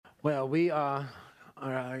Well, we are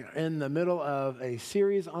in the middle of a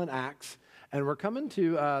series on Acts, and we're coming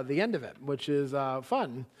to the end of it, which is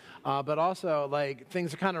fun, but also like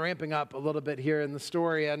things are kind of ramping up a little bit here in the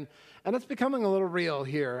story, and it's becoming a little real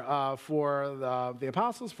here for the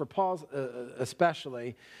apostles, for Paul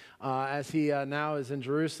especially, as he now is in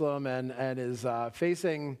Jerusalem and is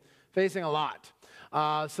facing a lot.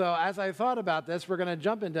 So as I thought about this, we're going to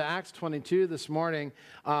jump into Acts 22 this morning,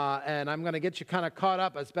 and I'm going to get you kind of caught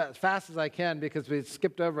up as fast as I can because we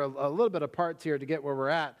skipped over a little bit of parts here to get where we're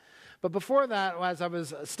at. But before that, as I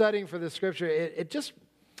was studying for this scripture,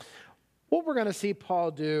 what we're going to see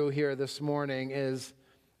Paul do here this morning is,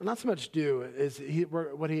 not so much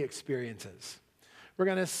what he experiences. We're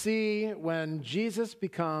going to see when Jesus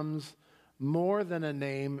becomes more than a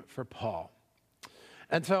name for Paul.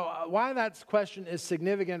 And so why that question is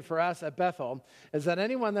significant for us at Bethel is that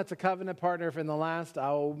anyone that's a covenant partner in the last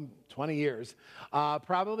 20 years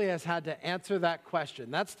probably has had to answer that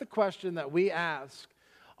question. That's the question that we ask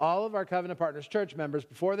all of our covenant partners, church members,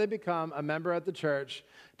 before they become a member at the church,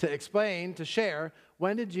 to explain, to share,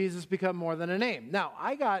 when did Jesus become more than a name? Now,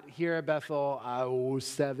 I got here at Bethel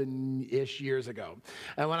 7-ish years ago.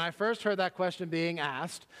 And when I first heard that question being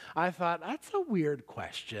asked, I thought, that's a weird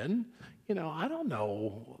question. I don't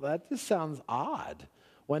know. That just sounds odd.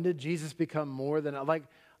 When did Jesus become more than, like,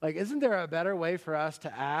 isn't there a better way for us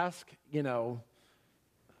to ask,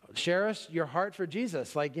 share us your heart for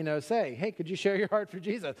Jesus? Say, hey, could you share your heart for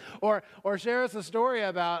Jesus? Or share us a story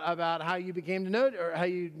about how you became to know, or how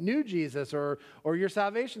you knew Jesus, or your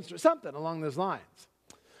salvation story, something along those lines.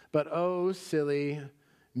 But oh, silly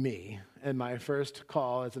me in my first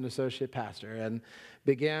call as an associate pastor, and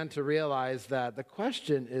began to realize that the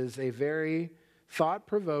question is a very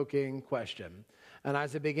thought-provoking question. And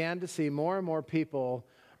as I began to see more and more people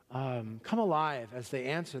come alive as they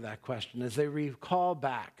answer that question, as they recall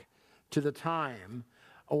back to the time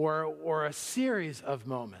or a series of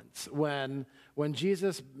moments when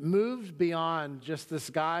Jesus moved beyond just this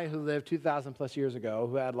guy who lived 2,000 plus years ago,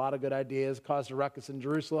 who had a lot of good ideas, caused a ruckus in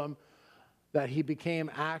Jerusalem, that he became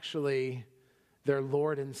actually their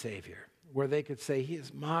Lord and Savior, where they could say, he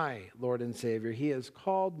is my Lord and Savior. He has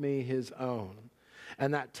called me his own.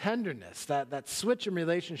 And that tenderness, that switch in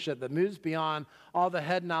relationship that moves beyond all the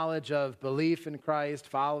head knowledge of belief in Christ,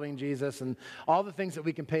 following Jesus, and all the things that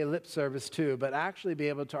we can pay lip service to, but actually be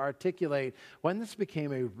able to articulate when this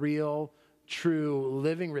became a real, true,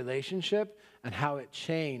 living relationship and how it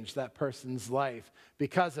changed that person's life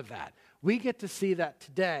because of that. We get to see that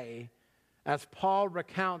today as Paul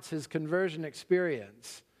recounts his conversion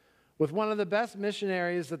experience with one of the best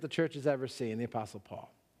missionaries that the church has ever seen, the Apostle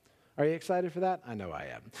Paul. Are you excited for that? I know I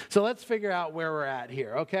am. So let's figure out where we're at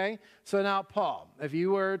here, okay? So now, Paul, if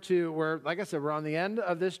you like I said, we're on the end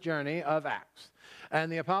of this journey of Acts.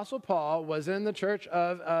 And the Apostle Paul was in the church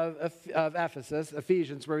of Ephesus,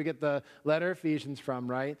 Ephesians, where we get the letter Ephesians from,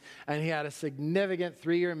 right? And he had a significant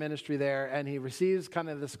 3-year ministry there, and he receives kind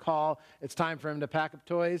of this call. It's time for him to pack up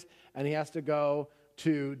toys, and he has to go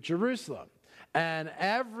to Jerusalem. And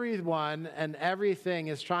everyone and everything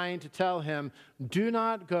is trying to tell him, do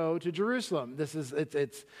not go to Jerusalem.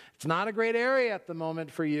 It's not a great area at the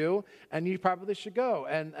moment for you, and you probably should go.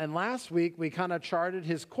 And last week, we kind of charted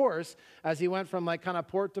his course as he went from kind of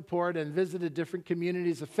port to port and visited different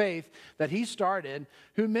communities of faith that he started,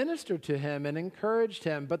 who ministered to him and encouraged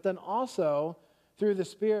him. But then also, through the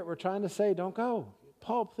Spirit, we're trying to say, don't go.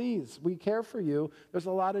 Paul, please, we care for you. There's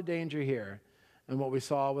a lot of danger here. And what we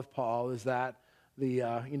saw with Paul is that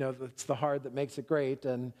it's the hard that makes it great.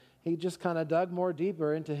 And he just kind of dug more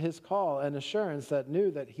deeper into his call and assurance that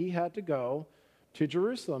knew that he had to go to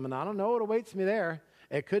Jerusalem. And I don't know what awaits me there.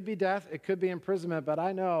 It could be death. It could be imprisonment. But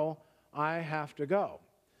I know I have to go.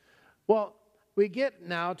 Well, we get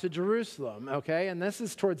now to Jerusalem, okay? And this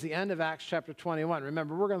is towards the end of Acts chapter 21.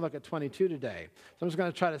 Remember, we're going to look at 22 today. So I'm just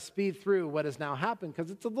going to try to speed through what has now happened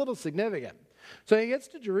because it's a little significant. So he gets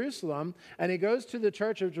to Jerusalem, and he goes to the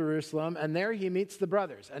church of Jerusalem, and there he meets the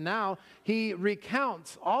brothers. And now he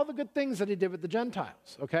recounts all the good things that he did with the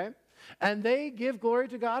Gentiles, okay? And they give glory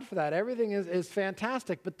to God for that. Everything is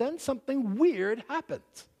fantastic. But then something weird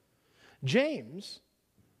happens. James,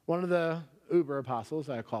 one of the uber apostles,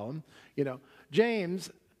 I call him,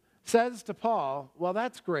 James says to Paul, well,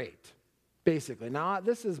 that's great, basically. Now,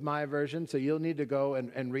 this is my version, so you'll need to go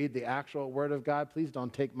and read the actual word of God. Please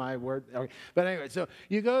don't take my word. Okay. But anyway, so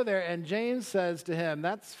you go there, and James says to him,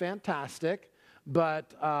 that's fantastic,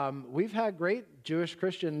 but we've had great Jewish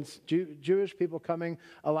Christians, Jewish people coming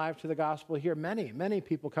alive to the gospel here, many, many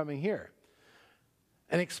people coming here.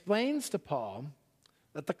 And explains to Paul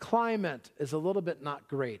that the climate is a little bit not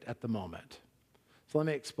great at the moment. So let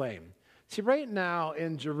me explain. See, right now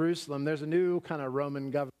in Jerusalem, there's a new kind of Roman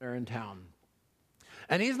governor in town.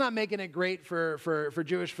 And he's not making it great for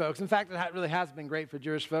Jewish folks. In fact, it really has been great for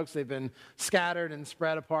Jewish folks. They've been scattered and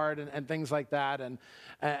spread apart and things like that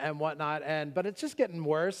and whatnot. But it's just getting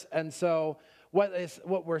worse. And so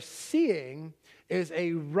what we're seeing is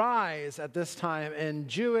a rise at this time in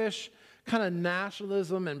Jewish kind of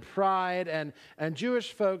nationalism and pride and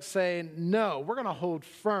Jewish folks saying, no, we're going to hold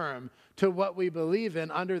firm to what we believe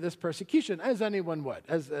in under this persecution, as anyone would,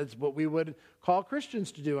 as what we would call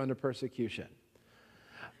Christians to do under persecution.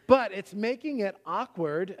 But it's making it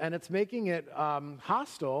awkward and it's making it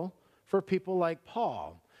hostile for people like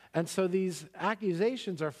Paul. And so these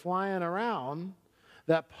accusations are flying around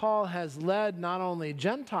that Paul has led not only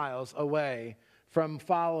Gentiles away from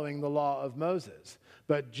following the law of Moses,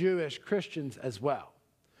 but Jewish Christians as well.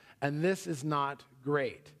 And this is not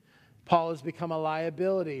great. Paul has become a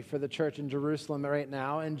liability for the church in Jerusalem right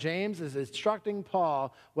now, and James is instructing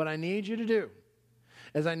Paul, what I need you to do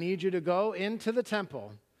is I need you to go into the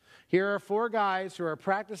temple. Here are 4 guys who are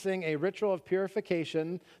practicing a ritual of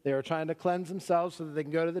purification. They are trying to cleanse themselves so that they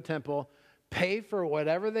can go to the temple, pay for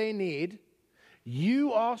whatever they need.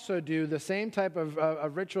 You also do the same type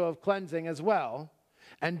of ritual of cleansing as well,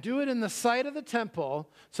 and do it in the sight of the temple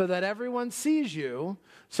so that everyone sees you,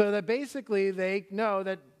 so that basically they know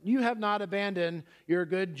that you have not abandoned your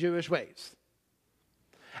good Jewish ways.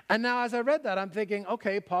 And now as I read that, I'm thinking,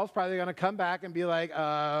 okay, Paul's probably going to come back and be like,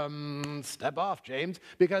 step off, James,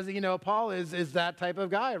 because, Paul is that type of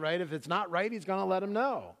guy, right? If it's not right, he's going to let him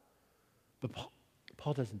know. But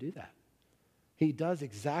Paul doesn't do that. He does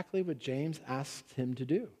exactly what James asked him to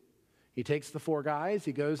do. He takes the 4 guys,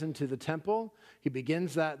 he goes into the temple, he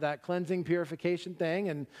begins that cleansing purification thing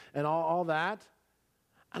and all that.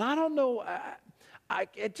 And I don't know,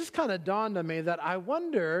 it just kind of dawned on me that I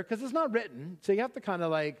wonder, because it's not written, so you have to kind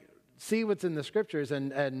of see what's in the scriptures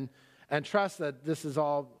and trust that this is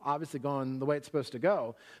all obviously going the way it's supposed to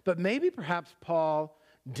go. But maybe perhaps Paul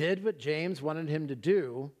did what James wanted him to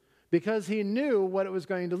do because he knew what it was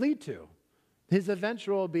going to lead to. His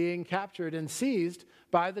eventual being captured and seized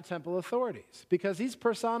by the temple authorities, because he's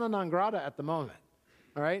persona non grata at the moment,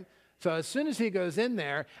 all right? So as soon as he goes in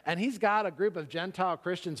there, and he's got a group of Gentile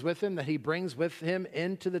Christians with him that he brings with him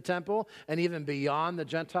into the temple and even beyond the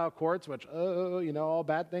Gentile courts, which, all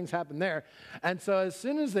bad things happen there. And so as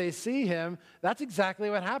soon as they see him, that's exactly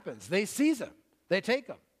what happens. They seize him. They take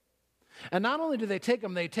him. And not only do they take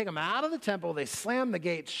him out of the temple, they slam the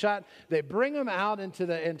gates shut, they bring him out into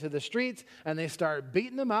the streets, and they start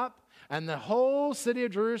beating him up. And the whole city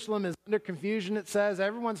of Jerusalem is under confusion, it says.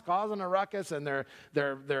 Everyone's causing a ruckus, and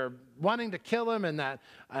they're wanting to kill him,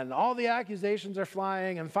 and all the accusations are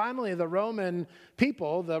flying. And finally, the Roman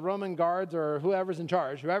people, the Roman guards or whoever's in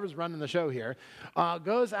charge, whoever's running the show here,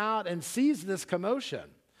 goes out and sees this commotion.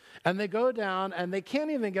 And they go down, and they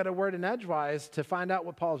can't even get a word in edgewise to find out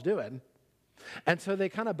what Paul's doing. And so they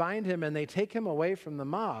kind of bind him, and they take him away from the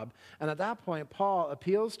mob. And at that point, Paul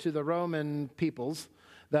appeals to the Roman peoples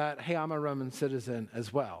that, hey, I'm a Roman citizen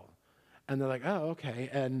as well. And they're like, oh, okay.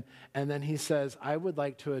 And then he says, I would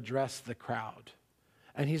like to address the crowd.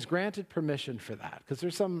 And he's granted permission for that, because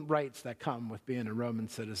there's some rights that come with being a Roman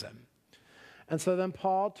citizen. And so then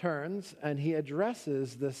Paul turns, and he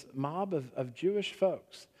addresses this mob of Jewish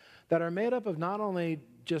folks that are made up of not only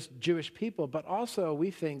just Jewish people, but also, we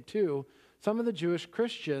think too, some of the Jewish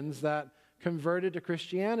Christians that converted to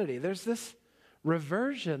Christianity. There's this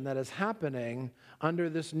reversion that is happening under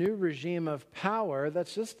this new regime of power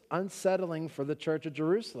that's just unsettling for the church of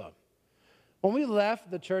Jerusalem. When we left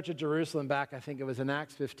the church of Jerusalem back, I think it was in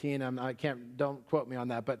Acts 15, don't quote me on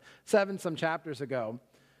that, but 7 some chapters ago,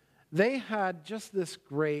 they had just this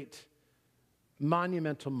great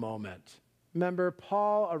monumental moment. Remember,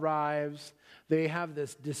 Paul arrives, they have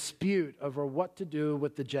this dispute over what to do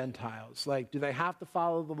with the Gentiles. Like, do they have to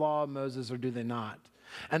follow the law of Moses or do they not?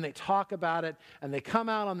 And they talk about it, and they come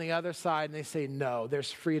out on the other side, and they say, no,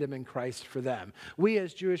 there's freedom in Christ for them. We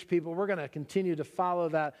as Jewish people, we're going to continue to follow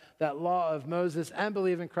that law of Moses and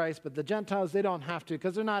believe in Christ, but the Gentiles, they don't have to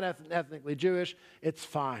because they're not ethnically Jewish. It's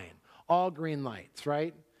fine. All green lights,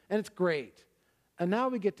 right? And it's great. And now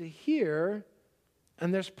we get to hear,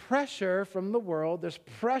 and there's pressure from the world, there's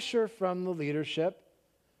pressure from the leadership,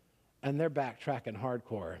 and they're backtracking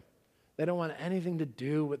hardcore. They don't want anything to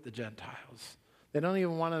do with the Gentiles. They don't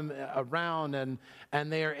even want them around,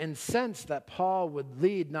 and they are incensed that Paul would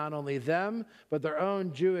lead not only them, but their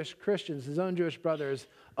own Jewish Christians, his own Jewish brothers,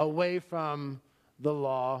 away from the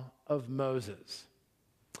law of Moses.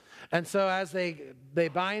 And so as they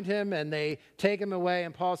bind him and they take him away,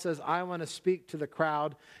 and Paul says, I want to speak to the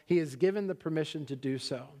crowd, he is given the permission to do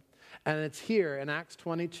so. And it's here in Acts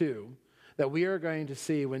 22 that we are going to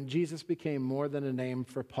see when Jesus became more than a name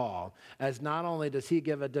for Paul, as not only does he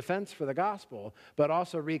give a defense for the gospel, but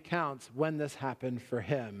also recounts when this happened for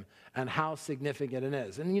him and how significant it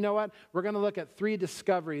is. And you know what? We're going to look at 3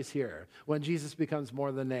 discoveries here when Jesus becomes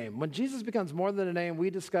more than a name. When Jesus becomes more than a name, we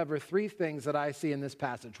discover 3 things that I see in this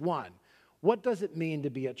passage. 1, what does it mean to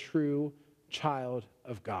be a true child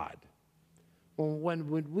of God? When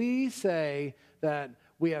we say that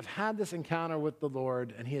we have had this encounter with the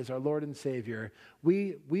Lord, and he is our Lord and Savior,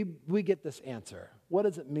 we get this answer. What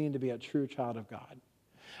does it mean to be a true child of God?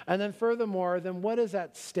 And then furthermore, then what is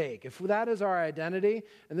at stake? If that is our identity,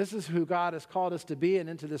 and this is who God has called us to be and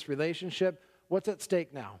into this relationship, what's at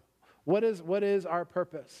stake now? What is our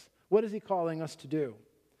purpose? What is he calling us to do?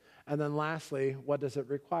 And then lastly, what does it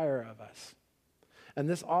require of us? And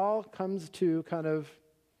this all comes to kind of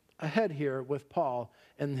ahead here with Paul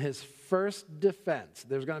in his first defense.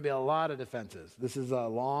 There's going to be a lot of defenses. This is a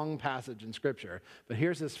long passage in Scripture, but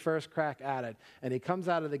here's his first crack at it, and he comes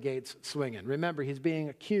out of the gates swinging. Remember, he's being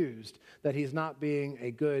accused that he's not being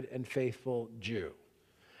a good and faithful Jew.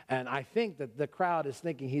 And I think that the crowd is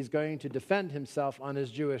thinking he's going to defend himself on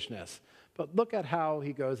his Jewishness. But look at how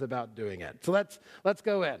he goes about doing it. So let's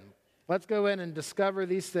go in. Let's go in and discover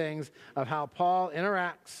these things of how Paul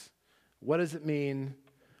interacts. What does it mean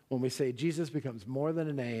when we say Jesus becomes more than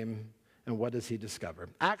a name, and what does he discover?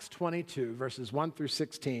 Acts 22, verses 1 through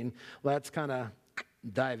 16. Let's kind of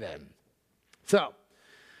dive in. So,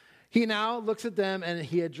 he now looks at them and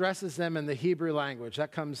he addresses them in the Hebrew language.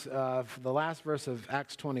 That comes from the last verse of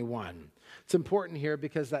Acts 21. It's important here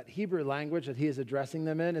because that Hebrew language that he is addressing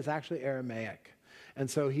them in is actually Aramaic. And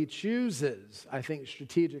so he chooses, I think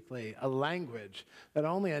strategically, a language that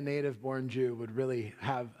only a native-born Jew would really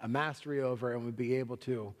have a mastery over and would be able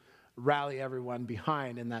to rally everyone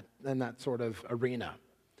behind in that sort of arena.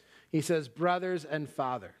 He says, brothers and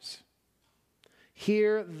fathers,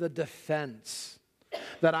 hear the defense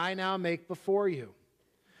that I now make before you.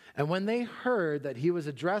 And when they heard that he was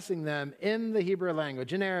addressing them in the Hebrew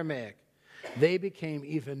language, in Aramaic, they became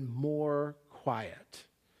even more quiet.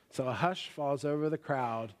 So a hush falls over the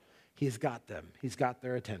crowd. He's got them. He's got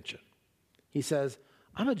their attention. He says,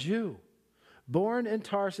 I'm a Jew, born in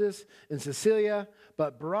Tarsus in Cilicia,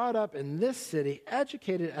 but brought up in this city,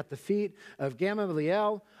 educated at the feet of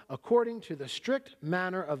Gamaliel, according to the strict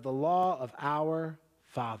manner of the law of our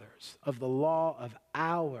fathers,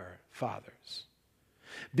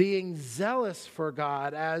 being zealous for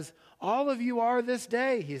God, as all of you are this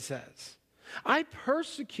day, he says. I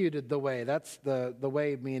persecuted the way, that's the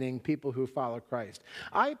way meaning people who follow Christ.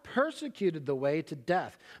 I persecuted the way to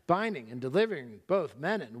death, binding and delivering both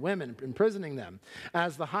men and women, imprisoning them,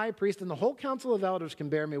 as the high priest and the whole council of elders can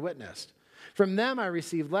bear me witness. From them I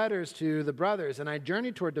received letters to the brothers, and I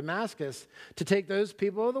journeyed toward Damascus to take those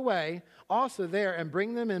people of the way, also there, and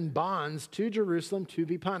bring them in bonds to Jerusalem to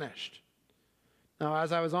be punished. Now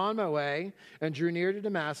as I was on my way and drew near to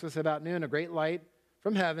Damascus about noon, a great light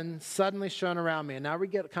from heaven suddenly shone around me. And now we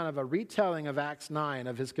get kind of a retelling of Acts 9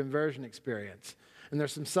 of his conversion experience. And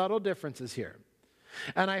there's some subtle differences here.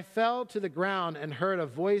 And I fell to the ground and heard a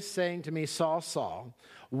voice saying to me, Saul, Saul,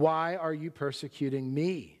 why are you persecuting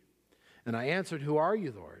me? And I answered, who are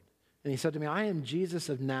you, Lord? And he said to me, I am Jesus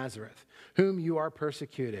of Nazareth, whom you are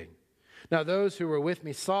persecuting. Now those who were with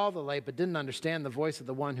me saw the light, but didn't understand the voice of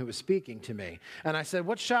the one who was speaking to me. And I said,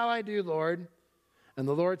 what shall I do, Lord? And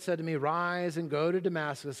the Lord said to me, rise and go to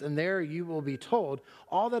Damascus, and there you will be told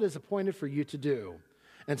all that is appointed for you to do.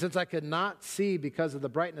 And since I could not see because of the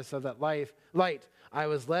brightness of that light, I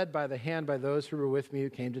was led by the hand by those who were with me who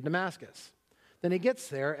came to Damascus. Then he gets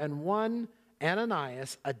there, and one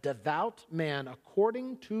Ananias, a devout man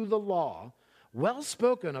according to the law, well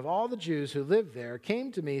spoken of all the Jews who lived there,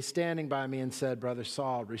 came to me, standing by me, and said, Brother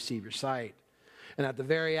Saul, receive your sight. And at the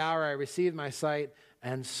very hour I received my sight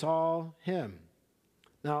and saw him.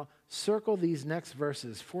 Now, circle these next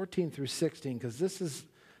verses, 14 through 16, because this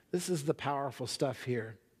is the powerful stuff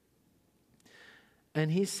here.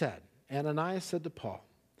 And he said, Ananias said to Paul,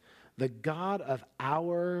 the God of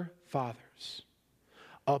our fathers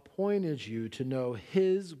appointed you to know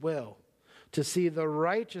his will, to see the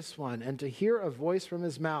righteous one, and to hear a voice from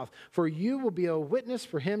his mouth. For you will be a witness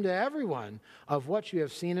for him to everyone of what you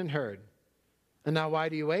have seen and heard. And now why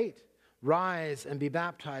do you wait? Rise and be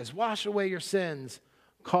baptized. Wash away your sins,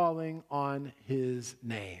 calling on his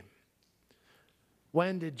name.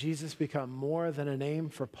 When did Jesus become more than a name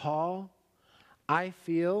for Paul? I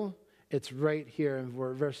feel it's right here in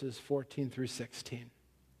verses 14 through 16.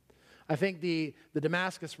 I think the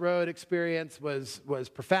Damascus Road experience was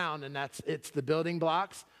profound, and it's the building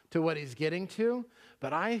blocks to what he's getting to.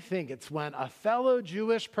 But I think it's when a fellow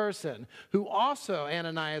Jewish person who also,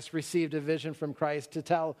 Ananias, received a vision from Christ to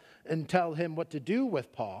tell him what to do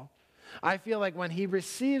with Paul. I feel like when he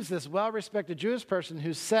receives this well-respected Jewish person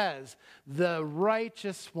who says, the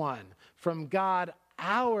righteous one from God,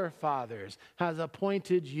 our fathers, has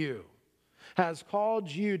appointed you, has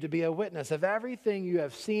called you to be a witness of everything you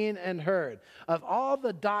have seen and heard, of all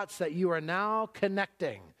the dots that you are now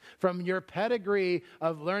connecting from your pedigree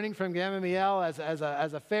of learning from Gamaliel as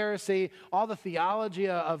a Pharisee, all the theology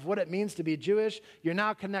of what it means to be Jewish. You're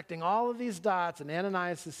now connecting all of these dots, and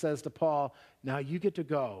Ananias says to Paul, now you get to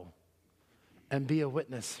go and be a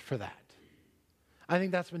witness for that. I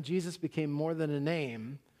think that's when Jesus became more than a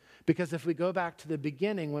name, because if we go back to the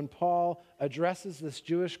beginning, when Paul addresses this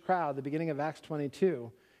Jewish crowd, the beginning of Acts 22,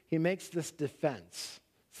 he makes this defense.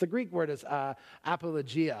 So the Greek word is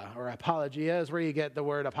apologia, or apologia is where you get the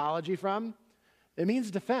word apology from. It means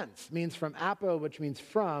defense. It means from apo, which means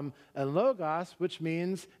from, and logos, which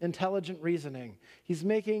means intelligent reasoning. He's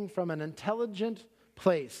making from an intelligent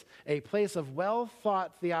place, a place of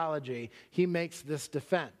well-thought theology, he makes this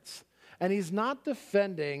defense. And he's not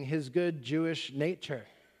defending his good Jewish nature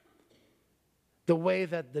the way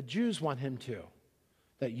that the Jews want him to,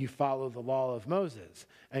 that you follow the law of Moses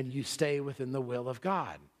and you stay within the will of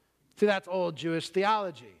God. See, that's old Jewish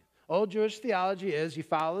theology. Old Jewish theology is you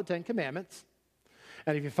follow the Ten Commandments,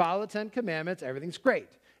 and if you follow the Ten Commandments, everything's great.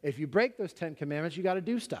 If you break those 10 commandments, you got to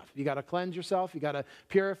do stuff. You got to cleanse yourself. You got to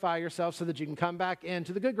purify yourself so that you can come back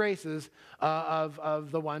into the good graces of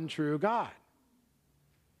the one true God.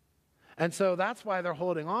 And so that's why they're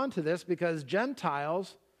holding on to this, because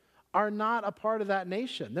Gentiles are not a part of that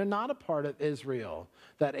nation. They're not a part of Israel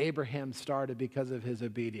that Abraham started because of his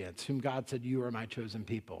obedience, whom God said, you are my chosen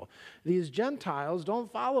people. These Gentiles don't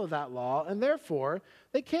follow that law, and therefore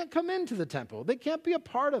they can't come into the temple. They can't be a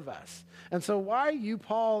part of us. And so why are you,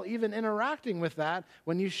 Paul, even interacting with that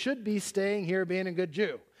when you should be staying here being a good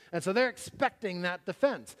Jew? And so they're expecting that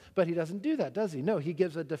defense. But he doesn't do that, does he? No, he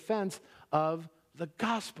gives a defense of the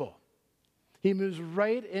gospel. He moves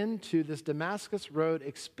right into this Damascus Road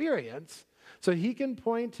experience so he can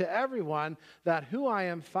point to everyone that who I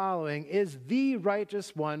am following is the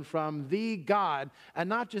righteous one from the God, and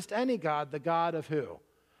not just any God, the God of who?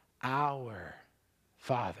 Our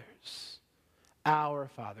fathers. Our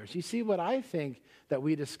fathers. You see, what I think that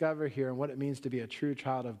we discover here and what it means to be a true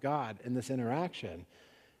child of God in this interaction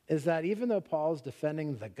is that even though Paul's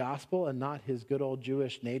defending the gospel and not his good old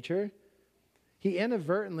Jewish nature, he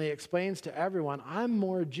inadvertently explains to everyone, I'm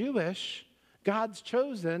more Jewish, God's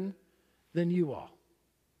chosen, than you all.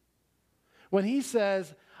 When he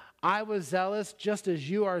says, I was zealous just as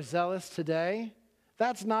you are zealous today,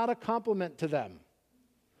 that's not a compliment to them.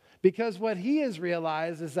 Because what he has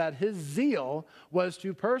realized is that his zeal was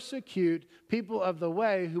to persecute people of the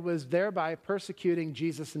way, who was thereby persecuting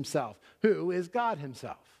Jesus himself, who is God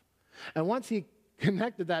himself. And once he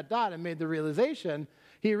connected that dot and made the realization,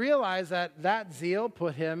 he realized that that zeal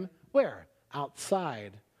put him where?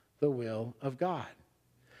 Outside the will of God.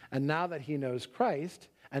 And now that he knows Christ,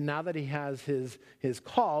 and now that he has his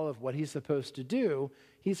call of what he's supposed to do,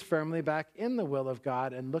 he's firmly back in the will of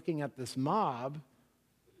God and looking at this mob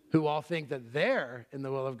who all think that they're in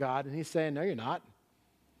the will of God, and he's saying, no, you're not.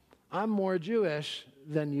 I'm more Jewish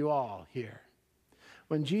than you all here.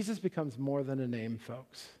 When Jesus becomes more than a name,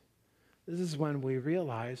 folks, this is when we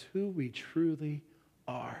realize who we truly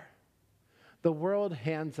are. The world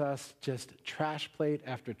hands us just trash plate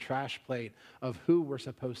after trash plate of who we're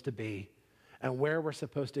supposed to be and where we're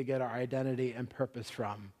supposed to get our identity and purpose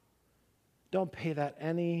from. Don't pay that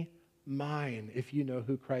any mind if you know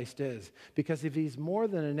who Christ is. Because if he's more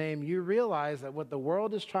than a name, you realize that what the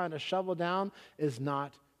world is trying to shovel down is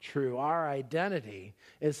not true. Our identity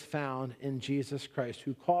is found in Jesus Christ,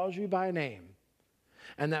 who calls you by name.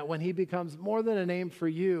 And that when he becomes more than a name for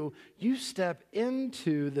you, you step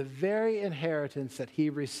into the very inheritance that he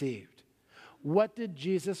received. What did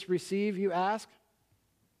Jesus receive, you ask?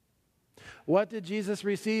 What did Jesus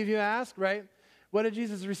receive, you ask, right? What did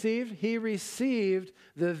Jesus receive? He received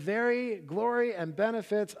the very glory and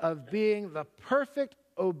benefits of being the perfect,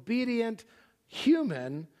 obedient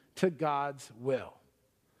human to God's will.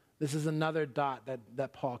 This is another dot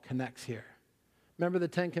that Paul connects here. Remember the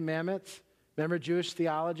Ten Commandments? Remember Jewish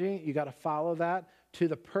theology? You got to follow that to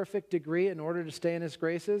the perfect degree in order to stay in his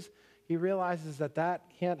graces. He realizes that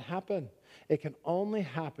can't happen. It can only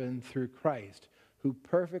happen through Christ, who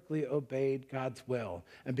perfectly obeyed God's will.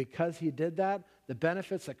 And because he did that, the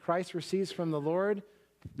benefits that Christ receives from the Lord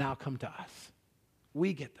now come to us.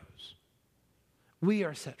 We get those. we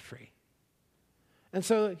are set free. And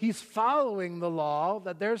so he's following the law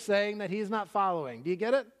that they're saying that he's not following. Do you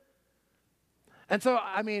get it? And so,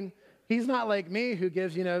 I mean, he's not like me who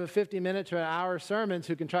gives, 50-minute to an hour sermons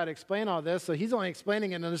who can try to explain all this. So he's only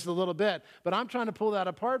explaining it in just a little bit. But I'm trying to pull that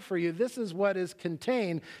apart for you. This is what is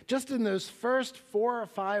contained just in those first 4 or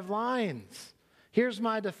 5 lines. Here's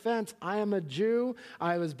my defense. I am a Jew.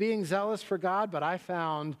 I was being zealous for God, but I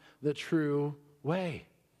found the true way.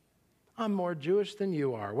 I'm more Jewish than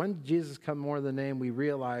you are. When did Jesus come more than the name, we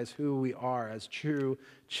realize who we are as true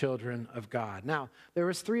children of God. Now, there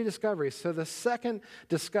was 3 discoveries. So the second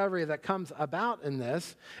discovery that comes about in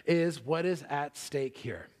this is what is at stake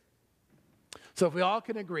here. So if we all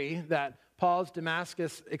can agree that Paul's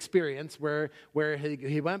Damascus experience where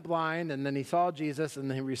he went blind and then he saw Jesus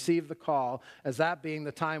and then he received the call as that being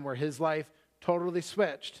the time where his life totally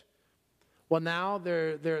switched. Well, now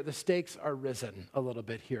the stakes are risen a little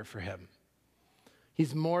bit here for him.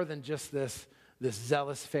 He's more than just this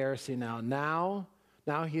zealous Pharisee now.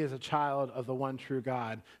 Now he is a child of the one true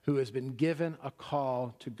God who has been given a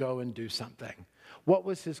call to go and do something. What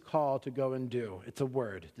was his call to go and do? It's a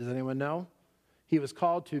word. Does anyone know? He was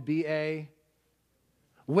called to be a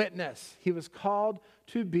witness. He was called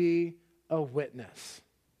to be a witness.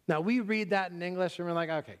 Now, we read that in English and we're like,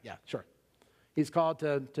 okay, yeah, sure. He's called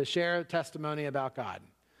to share a testimony about God.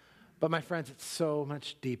 But my friends, it's so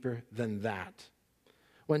much deeper than that.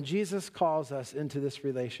 When Jesus calls us into this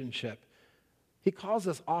relationship, he calls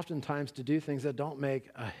us oftentimes to do things that don't make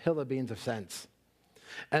a hill of beans of sense.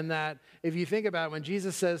 And that if you think about it, when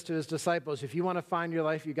Jesus says to his disciples, if you want to find your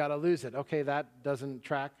life, you got to lose it. Okay, that doesn't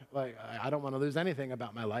track. Like, I don't want to lose anything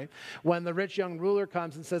about my life. When the rich young ruler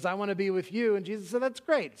comes and says, I want to be with you, and Jesus said, that's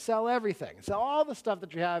great. Sell everything. Sell all the stuff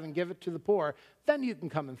that you have and give it to the poor. Then you can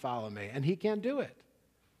come and follow me. And he can't do it.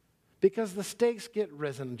 Because the stakes get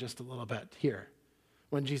risen just a little bit here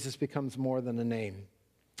when Jesus becomes more than a name.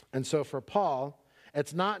 And so for Paul,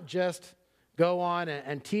 it's not just go on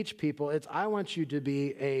and teach people. It's, I want you to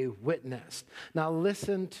be a witness. Now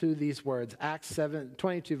listen to these words. Acts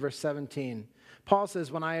 22, verse 17. Paul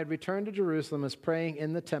says, when I had returned to Jerusalem, I was praying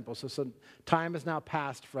in the temple. So time has now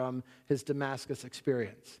passed from his Damascus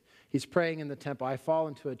experience. He's praying in the temple. I fall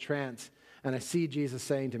into a trance, and I see Jesus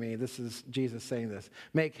saying to me, this is Jesus saying this,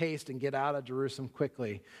 make haste and get out of Jerusalem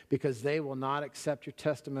quickly, because they will not accept your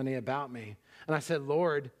testimony about me. And I said,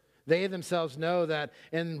 Lord, they themselves know that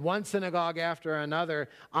in one synagogue after another,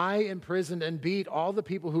 I imprisoned and beat all the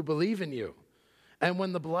people who believe in you. And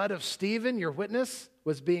when the blood of Stephen, your witness,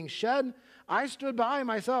 was being shed, I stood by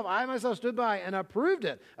myself. I myself stood by and approved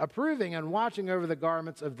it, approving and watching over the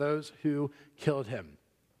garments of those who killed him.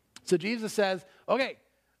 So Jesus says, okay,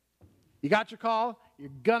 you got your call. You're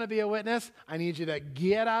going to be a witness. I need you to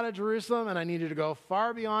get out of Jerusalem, and I need you to go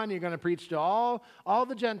far beyond. You're going to preach to all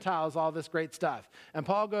the Gentiles, all this great stuff. And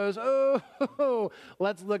Paul goes,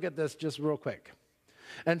 let's look at this just real quick.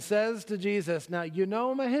 And says to Jesus, now, you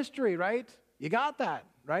know my history, right? You got that,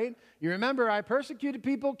 right? You remember I persecuted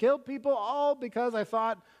people, killed people, all because I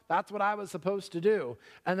thought that's what I was supposed to do.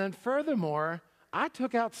 And then furthermore, I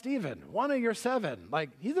took out Stephen, one of your 7. Like,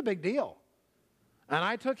 he's a big deal. And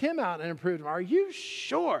I took him out and approved him. Are you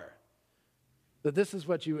sure that this is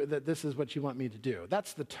what you want me to do?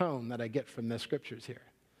 That's the tone that I get from the scriptures here.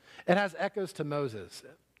 It has echoes to Moses.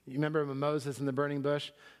 You remember when Moses in the burning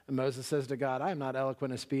bush, and Moses says to God, I am not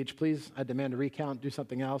eloquent of speech. Please, I demand a recount, do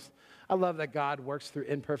something else. I love that God works through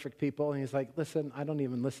imperfect people. And he's like, listen, I don't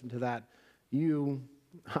even listen to that.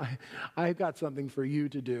 I've got something for you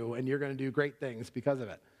to do, and you're going to do great things because of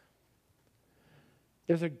it.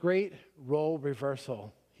 There's a great role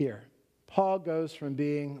reversal here. Paul goes from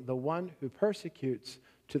being the one who persecutes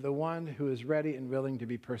to the one who is ready and willing to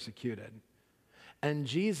be persecuted. And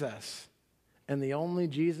Jesus, in the only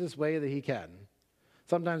Jesus way that he can,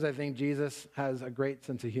 sometimes I think Jesus has a great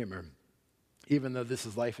sense of humor, even though this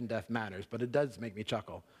is life and death matters, but it does make me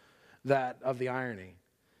chuckle, that of the irony.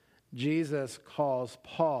 Jesus calls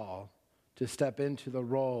Paul to step into the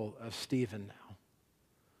role of Stephen now,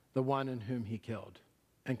 the one in whom he killed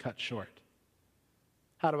and cut short.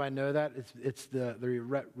 How do I know that? It's the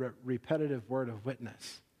repetitive word of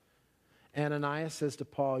witness. Ananias says to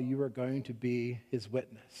Paul, you are going to be his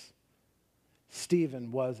witness.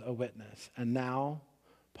 Stephen was a witness, and now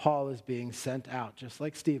Paul is being sent out, just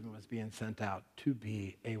like Stephen was being sent out, to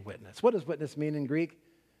be a witness. What does witness mean in Greek?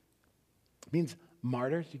 It means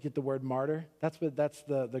martyr. You get the word martyr? That's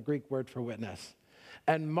the Greek word for witness.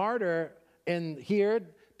 And martyr in here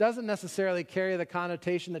doesn't necessarily carry the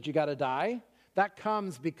connotation that you got to die, That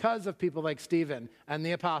comes because of people like Stephen and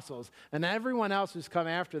the apostles and everyone else who's come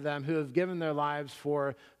after them who have given their lives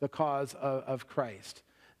for the cause of Christ.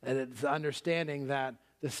 And it's understanding that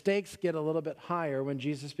the stakes get a little bit higher when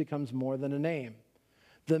Jesus becomes more than a name.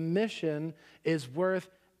 The mission is worth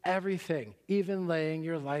everything, even laying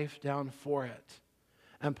your life down for it.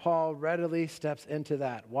 And Paul readily steps into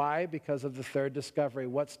that. Why? Because of the third discovery.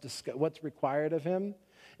 What's required of him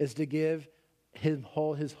is to give his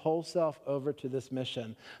whole self over to this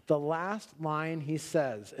mission. The last line he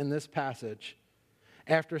says in this passage,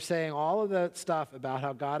 after saying all of that stuff about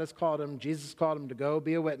how God has called him, Jesus called him to go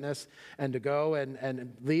be a witness and to go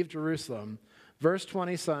and leave Jerusalem, verse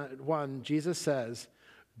 21, Jesus says,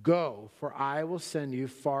 "Go, for I will send you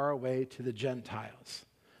far away to the Gentiles."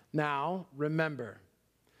 Now, remember,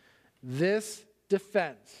 this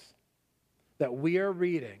defense that we are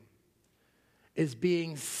reading is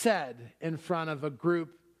being said in front of a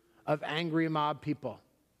group of angry mob people,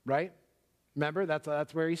 right? Remember,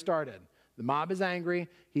 that's where he started. The mob is angry.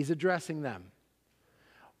 He's addressing them.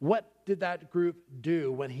 What did that group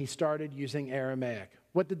do when he started using Aramaic?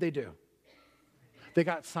 What did they do? They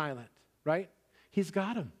got silent, right? He's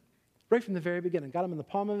got them right from the very beginning, got them in the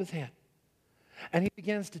palm of his hand. And he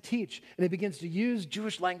begins to teach, and he begins to use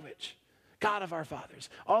Jewish language. God of our fathers,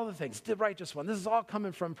 all the things, the righteous one. This is all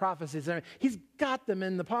coming from prophecies. He's got them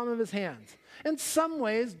in the palm of his hands. In some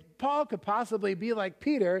ways, Paul could possibly be like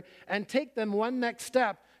Peter and take them one next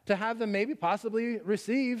step to have them maybe possibly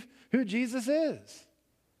receive who Jesus is.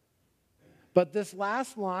 But this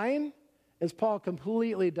last line is Paul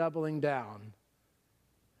completely doubling down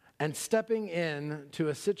and stepping into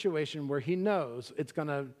a situation where he knows it's going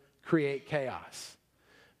to create chaos.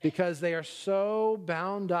 Because they are so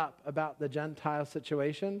bound up about the Gentile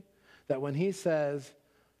situation that when he says,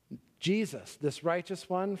 Jesus, this righteous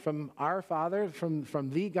one from our Father, from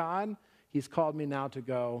the God, he's called me now to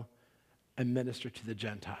go and minister to the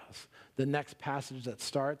Gentiles. The next passage that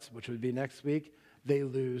starts, which would be next week, they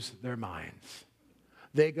lose their minds.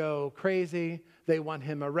 They go crazy. They want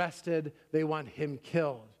him arrested. They want him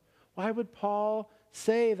killed. Why would Paul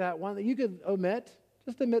say that one? You could omit.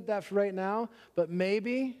 Just admit that for right now, but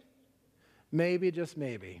maybe, just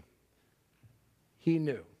maybe, he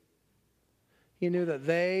knew. He knew that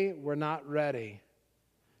they were not ready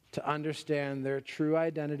to understand their true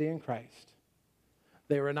identity in Christ.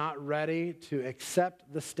 They were not ready to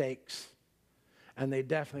accept the stakes, and they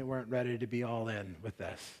definitely weren't ready to be all in with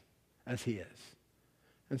this, as he is.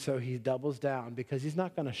 And so he doubles down because he's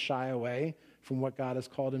not going to shy away from what God has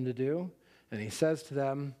called him to do, and he says to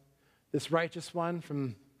them, this righteous one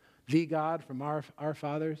from the God, from our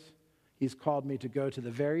fathers, he's called me to go to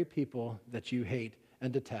the very people that you hate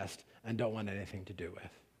and detest and don't want anything to do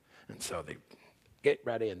with. And so they get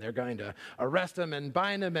ready and they're going to arrest him and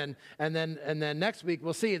bind him. And then next week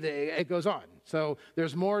we'll see it goes on. So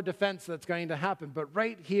there's more defense that's going to happen. But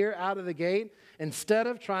right here out of the gate, instead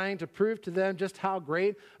of trying to prove to them just how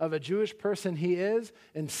great of a Jewish person he is,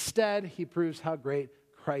 instead he proves how great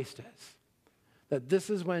Christ is. That this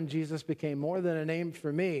is when Jesus became more than a name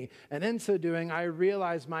for me. And in so doing, I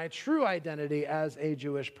realized my true identity as a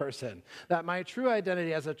Jewish person. That my true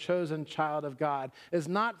identity as a chosen child of God is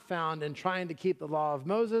not found in trying to keep the law of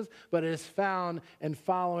Moses, but is found in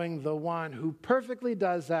following the one who perfectly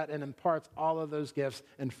does that and imparts all of those gifts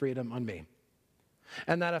and freedom on me.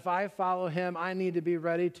 And that if I follow him, I need to be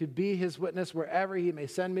ready to be his witness wherever he may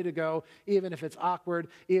send me to go, even if it's awkward,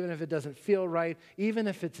 even if it doesn't feel right, even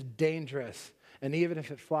if it's dangerous. And even if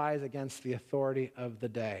it flies against the authority of the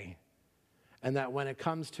day. And that when it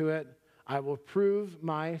comes to it, I will prove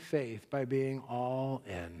my faith by being all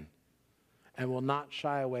in. And will not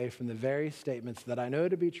shy away from the very statements that I know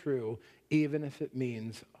to be true, even if it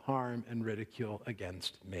means harm and ridicule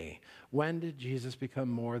against me. When did Jesus become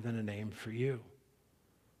more than a name for you?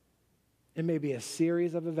 It may be a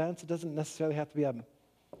series of events. It doesn't necessarily have to be a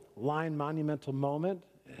line monumental moment.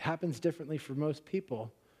 It happens differently for most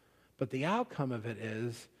people. But the outcome of it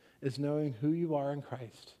is knowing who you are in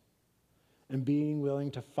Christ and being willing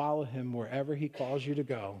to follow him wherever he calls you to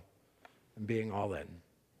go and being all in.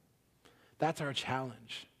 That's our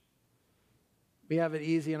challenge. We have it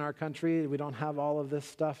easy in our country. We don't have all of this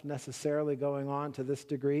stuff necessarily going on to this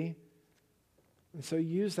degree. And so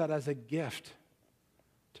use that as a gift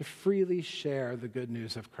to freely share the good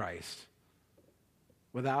news of Christ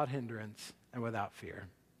without hindrance and without fear.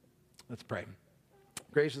 Let's pray.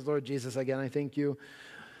 Gracious Lord Jesus, again, I thank you.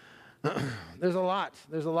 There's a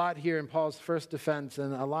lot here in Paul's first defense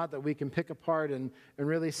and a lot that we can pick apart and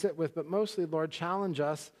really sit with. But mostly, Lord, challenge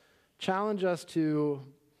us to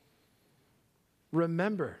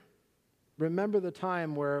remember remember the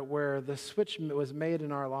time where the switch was made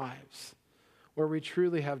in our lives, where we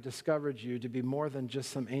truly have discovered you to be more than just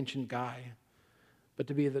some ancient guy, but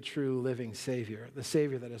to be the true living Savior, the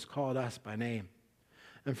Savior that has called us by name.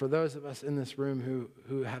 And for those of us in this room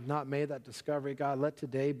who have not made that discovery, God, let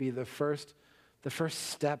today be the first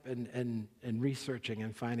step in researching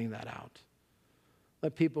and finding that out.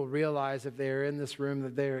 Let people realize if they are in this room,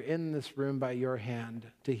 that they are in this room by your hand,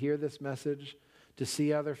 to hear this message, to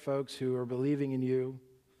see other folks who are believing in you.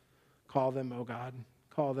 Call them, oh God,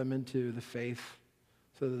 call them into the faith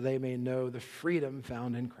so that they may know the freedom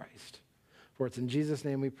found in Christ. For it's in Jesus'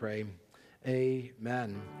 name we pray.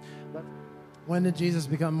 Amen. When did Jesus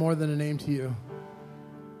become more than a name to you?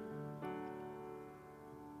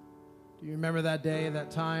 Do you remember that day,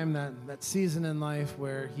 that time, that season in life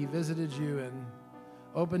where he visited you and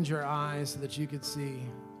opened your eyes so that you could see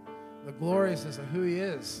the gloriousness of who he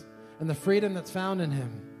is and the freedom that's found in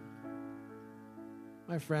him?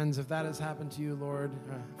 My friends, if that has happened to you, Lord,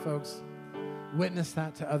 folks, witness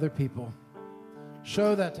that to other people.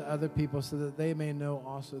 Show that to other people so that they may know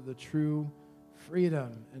also the true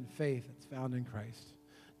freedom and faith that's found in Christ.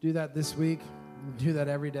 Do that this week. Do that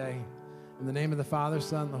every day. In the name of the Father,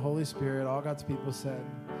 Son, and the Holy Spirit, all God's people said,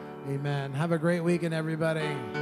 amen. Have a great weekend, everybody.